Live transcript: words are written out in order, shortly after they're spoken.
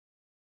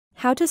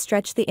How to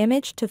stretch the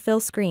image to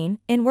fill screen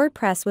in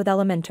WordPress with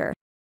Elementor.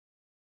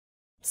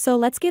 So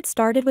let's get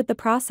started with the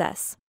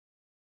process.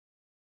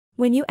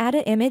 When you add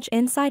an image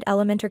inside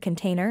Elementor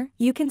container,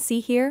 you can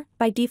see here,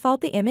 by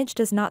default the image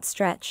does not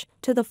stretch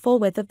to the full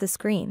width of the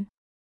screen.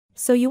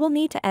 So you will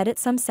need to edit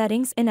some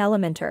settings in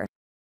Elementor.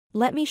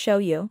 Let me show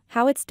you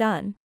how it's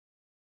done.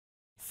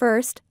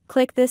 First,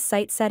 click this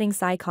Site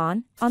Settings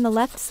icon on the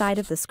left side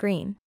of the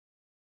screen.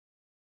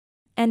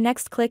 And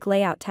next click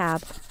Layout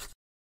tab.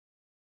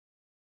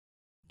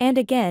 And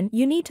again,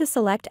 you need to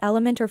select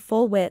Elementor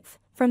Full Width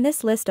from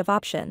this list of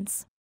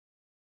options.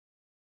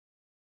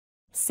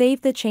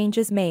 Save the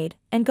changes made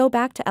and go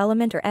back to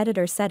Elementor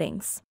Editor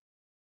settings.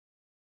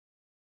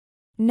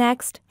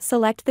 Next,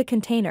 select the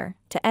container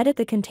to edit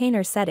the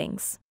container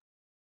settings.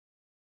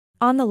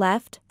 On the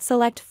left,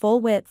 select Full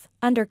Width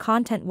under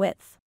Content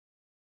Width.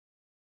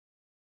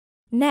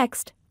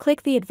 Next,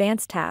 click the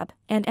Advanced tab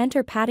and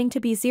enter padding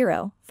to be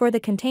 0 for the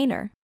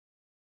container.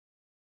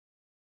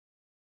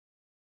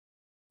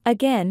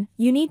 Again,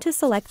 you need to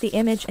select the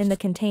image in the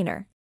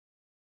container.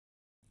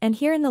 And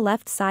here in the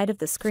left side of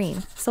the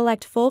screen,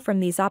 select Full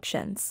from these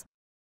options.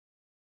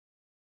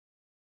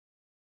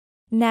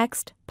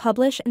 Next,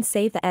 publish and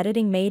save the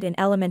editing made in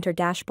Elementor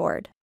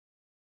dashboard.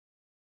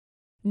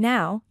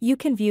 Now, you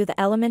can view the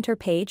Elementor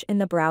page in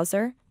the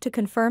browser to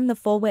confirm the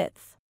full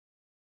width.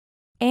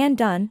 And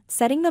done,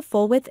 setting the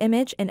full width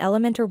image in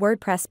Elementor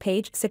WordPress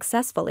page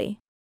successfully.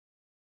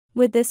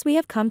 With this we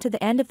have come to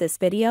the end of this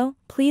video.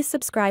 Please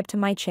subscribe to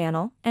my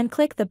channel and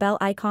click the bell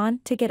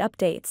icon to get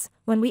updates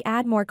when we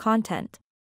add more content.